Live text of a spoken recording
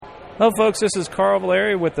Hello, folks. This is Carl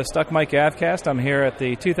Valeri with the Stuck Mic Avcast. I'm here at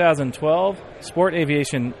the 2012 Sport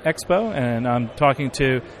Aviation Expo, and I'm talking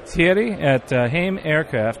to Thierry at Haim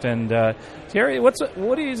Aircraft. And Thierry, what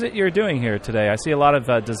is it you're doing here today? I see a lot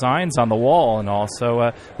of designs on the wall and all.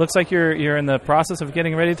 So looks like you're in the process of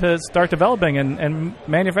getting ready to start developing and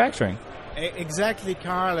manufacturing. Exactly,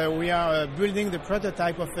 Carl. We are building the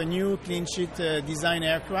prototype of a new clean sheet design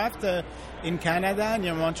aircraft in Canada,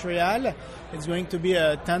 near Montreal. It's going to be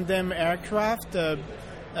a tandem aircraft with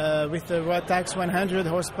a Rotax 100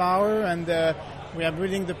 horsepower, and we are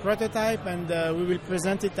building the prototype, and we will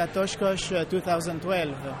present it at Oshkosh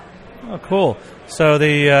 2012. Oh, cool. So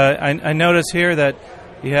I notice here that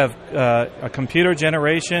you have a computer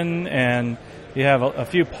generation, and you have a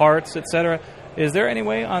few parts, etc. Is there any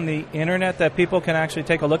way on the internet that people can actually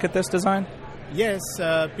take a look at this design? Yes,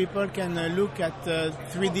 people can look at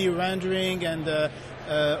 3D rendering and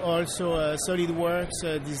also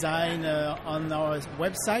SolidWorks design on our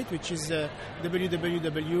website, which is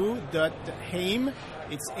www.haim,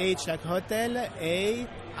 it's H like hotel,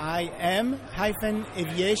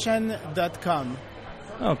 aviation-aviation.com.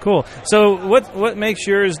 Oh, cool. So what makes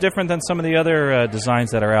yours different than some of the other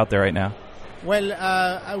designs that are out there right now? Well,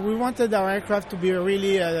 we wanted our aircraft to be a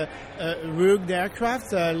really rugged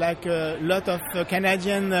aircraft, like a lot of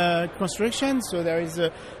Canadian construction. So there is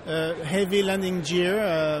a heavy landing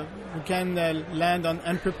gear. We can land on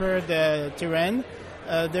unprepared terrain.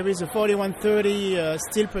 There is a 4130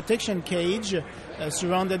 steel protection cage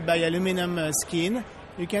surrounded by aluminum skin.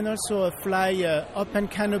 You can also fly open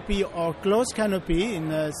canopy or closed canopy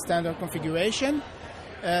in standard configuration.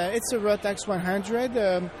 It's a Rotax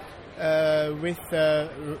 100. With a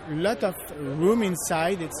lot of room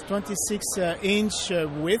inside. It's 26-inch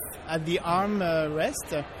width at the arm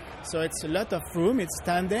rest, so it's a lot of room. It's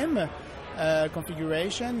tandem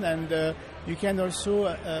configuration, and you can also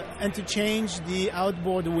interchange the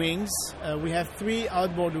outboard wings. We have 3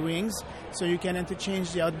 outboard wings, so you can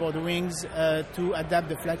interchange the outboard wings to adapt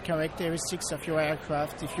the flight characteristics of your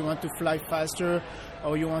aircraft. If you want to fly faster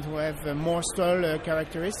or you want to have more stall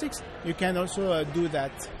characteristics, you can also do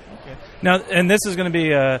that. Okay. Now, and this is going to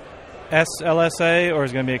be a SLSA, or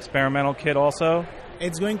is it going to be experimental kit also?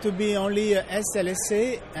 It's going to be only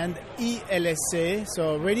SLSA and ELSA,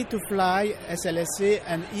 so ready to fly SLSA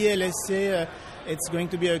and ELSA. It's going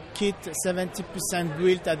to be a kit 70%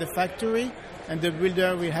 built at the factory, and the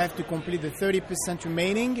builder will have to complete the 30%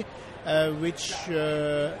 remaining, which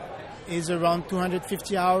is around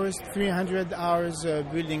 250 hours, 300 hours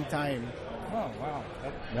building time. Oh, wow.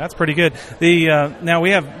 That's pretty good. Now,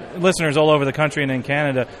 we have listeners all over the country and in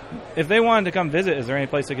Canada. If they wanted to come visit, is there any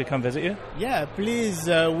place they could come visit you? Yeah, please.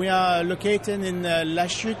 We are located in La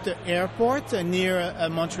Chute Airport near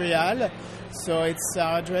Montreal. So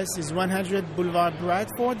our address is 100 Boulevard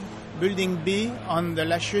Bradford, Building B on the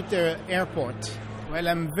La Chute Airport. Well,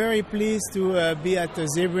 I'm very pleased to be at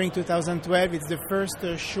Sebring 2012. It's the first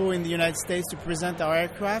show in the United States to present our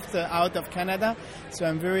aircraft out of Canada. So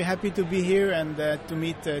I'm very happy to be here and to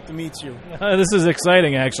meet you. This is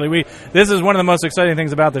exciting, actually. This is one of the most exciting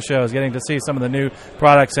things about the show, is getting to see some of the new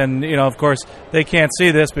products. And of course, they can't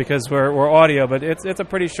see this because we're audio, but it's a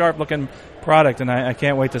pretty sharp-looking product, and I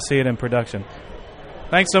can't wait to see it in production.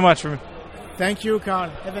 Thanks so much. Thank you,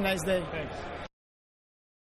 Carl. Have a nice day. Thanks.